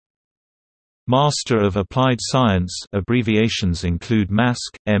Master of Applied Science abbreviations include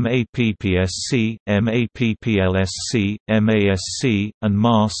MASc, MAPPSc, MAPPLSc, MASc, and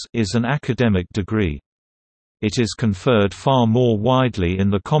MAS is an academic degree. It is conferred far more widely in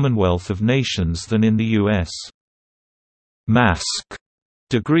the Commonwealth of Nations than in the U.S. MASc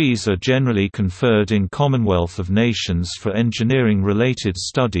degrees are generally conferred in Commonwealth of Nations for engineering-related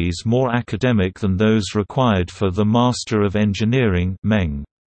studies more academic than those required for the Master of Engineering (MEng).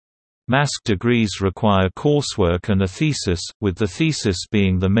 MASc degrees require coursework and a thesis, with the thesis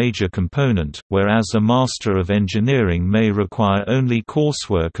being the major component, whereas a Master of Engineering may require only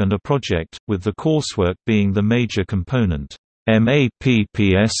coursework and a project, with the coursework being the major component.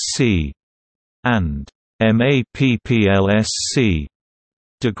 MAPPSc and MAPPLSc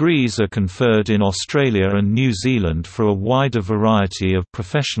degrees are conferred in Australia and New Zealand for a wider variety of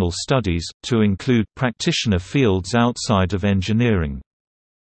professional studies, to include practitioner fields outside of engineering.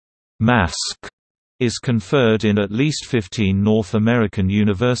 MASc is conferred in at least 15 North American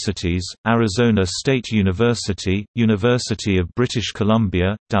universities: Arizona State University, University of British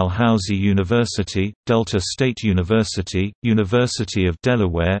Columbia, Dalhousie University, Delta State University, University of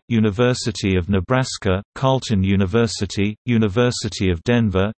Delaware, University of Nebraska, Carleton University, University of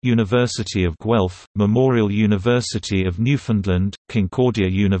Denver, University of Guelph, Memorial University of Newfoundland, Concordia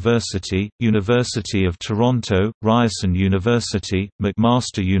University, University of Toronto, Ryerson University,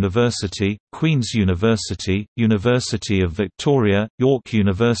 McMaster University, Queen's University, University of Victoria, York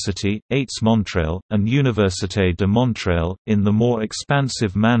University, AITS Montreal, and Université de Montréal, in the more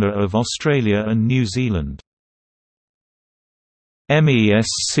expansive manner of Australia and New Zealand.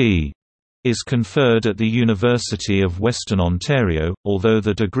 MESc is conferred at the University of Western Ontario, although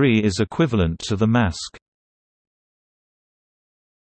the degree is equivalent to the MASc.